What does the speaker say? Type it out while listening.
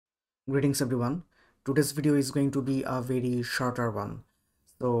Greetings everyone. Today's video is going to be a very shorter one.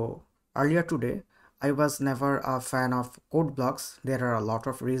 So earlier today, I was never a fan of code blocks. There are a lot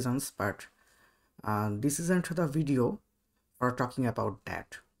of reasons, but this isn't the video for talking about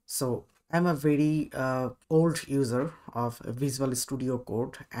that. So I'm a very old user of Visual Studio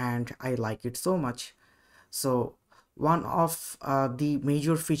Code and I like it so much. So one of the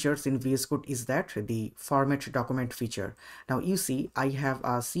major features in VS Code is that the format document feature. Now you see I have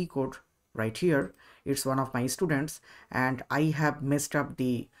a C code right here. It's one of my students and I have messed up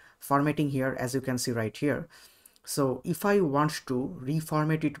the formatting here, as you can see right here. So if I want to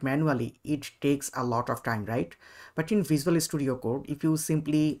reformat it manually, it takes a lot of time, right? But in Visual Studio Code, if you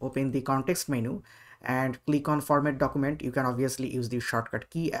simply open the context menu and click on format document, you can obviously use the shortcut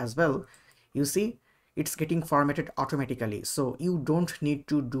key as well. You see, it's getting formatted automatically. So you don't need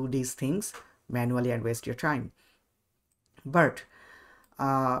to do these things manually and waste your time. But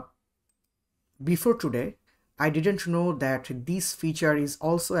before today, I didn't know that this feature is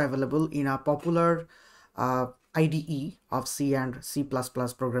also available in a popular IDE of C and C++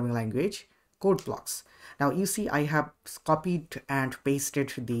 programming language, code blocks. Now you see I have copied and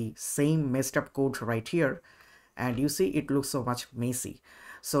pasted the same messed up code right here, and you see it looks so much messy.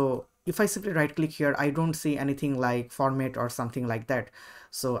 So if I simply right click here, I don't see anything like format or something like that.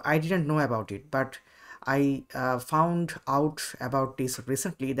 So I didn't know about it, but I found out about this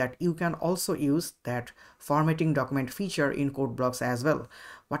recently, that you can also use that formatting document feature in code blocks as well.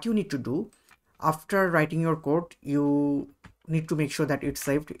 What you need to do after writing your code, you need to make sure that it's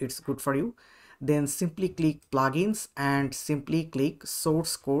saved, it's good for you. Then simply click plugins and simply click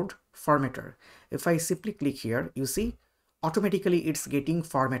source code formatter. If I simply click here, you see automatically it's getting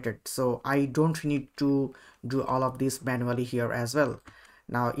formatted. So I don't need to do all of this manually here as well.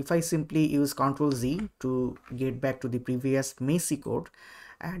 Now, if I simply use Ctrl Z to get back to the previous messy code,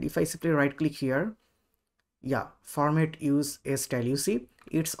 and if I simply right click here, yeah, format use a style, you see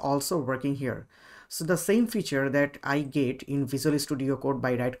it's also working here. So the same feature that I get in Visual Studio Code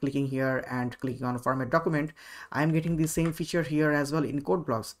by right clicking here and clicking on format document, I'm getting the same feature here as well in code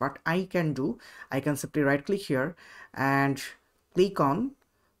blocks. But I can simply right click here and click on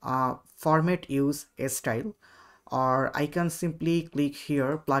format use a style, or I can simply click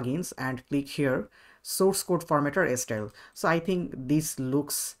here plugins and click here source code formatter style. So I think this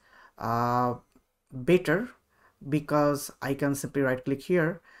looks better because I can simply right click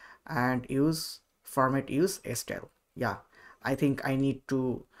here and use format use style. Yeah, I think I need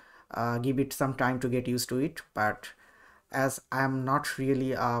to give it some time to get used to it, but as I'm not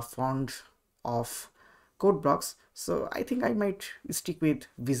really fond of code blocks, so I think I might stick with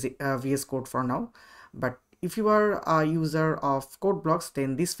VS Code for now. But if you are a user of code blocks,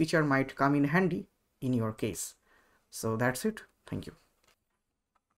 then this feature might come in handy in your case. So that's it. Thank you.